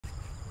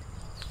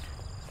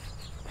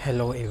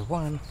Hello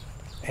everyone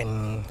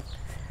and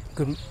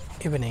good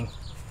evening.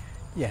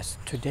 Yes,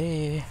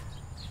 today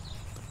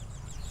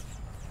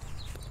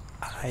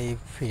I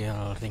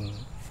feeling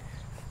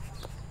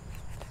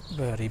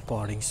very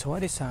boring, so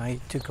I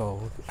decided to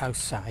go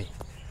outside.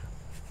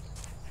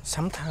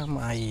 Sometimes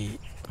I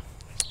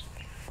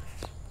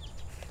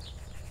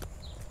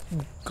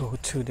go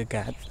to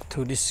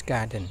this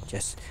garden.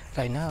 Just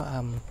right now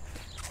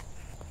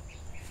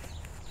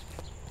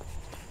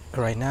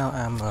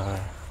I'm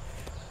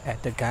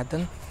at the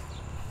garden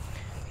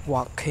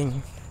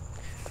walking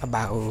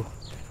about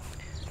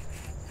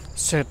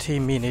 30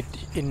 minutes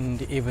in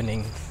the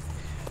evening.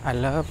 I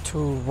love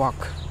to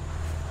walk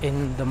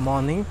in the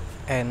morning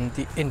and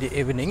in the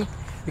evening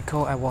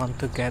because I want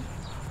to get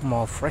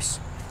more fresh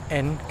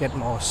and get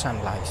more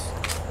sunlight.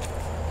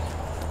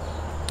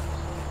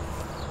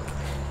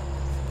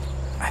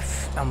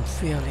 I'm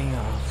feeling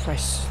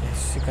fresh.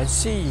 As you can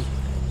see,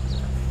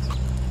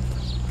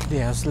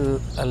 there's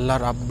a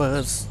lot of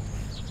birds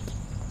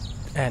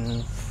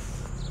and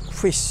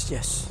fish.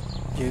 Yes,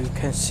 you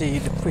can see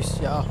the fish.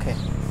 Yeah, okay,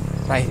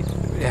 right.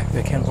 Yeah,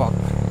 we can walk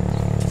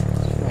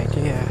right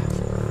here.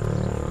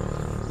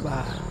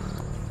 But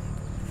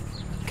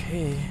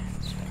okay,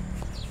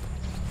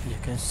 you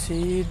can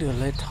see the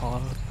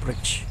little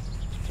bridge.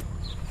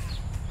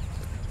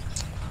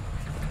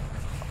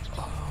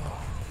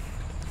 Oh,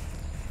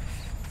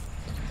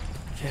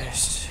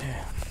 yes,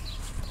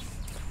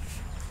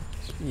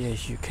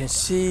 yes, you can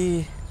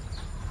see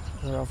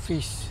the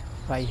fish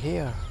right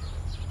here.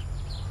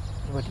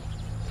 What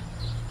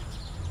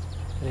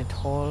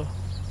little,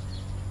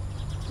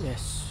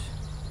 yes.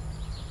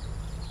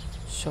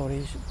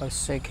 Sorry about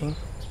shaking.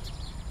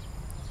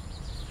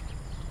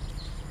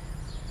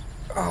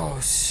 Oh,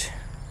 it's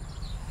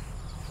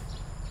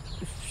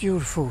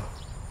beautiful.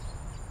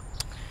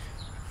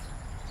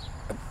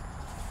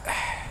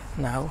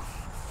 Now,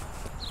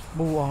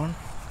 move on.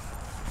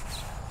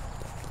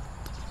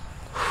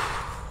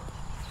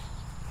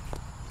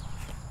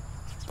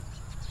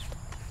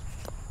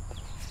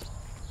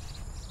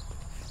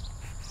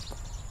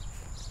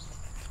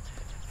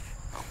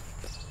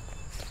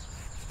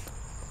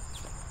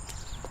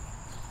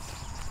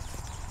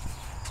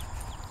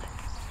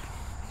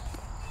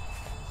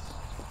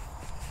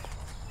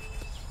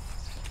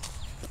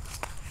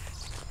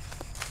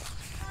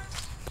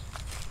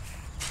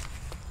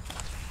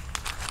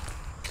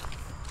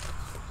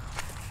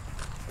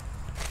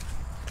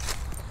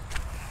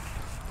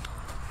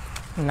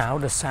 Now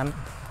the sun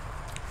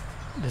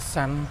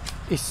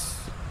is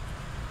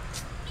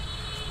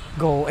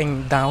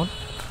going down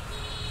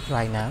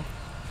right now.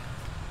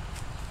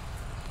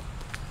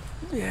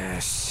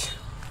 Yes.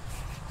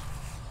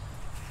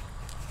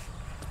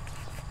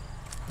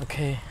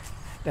 Okay,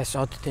 that's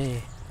all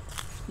today.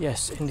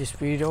 Yes, in this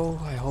video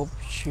I hope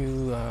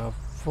you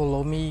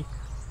follow me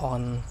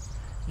on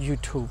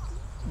YouTube.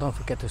 Don't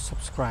forget to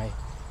subscribe.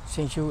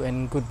 Thank you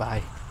and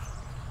goodbye.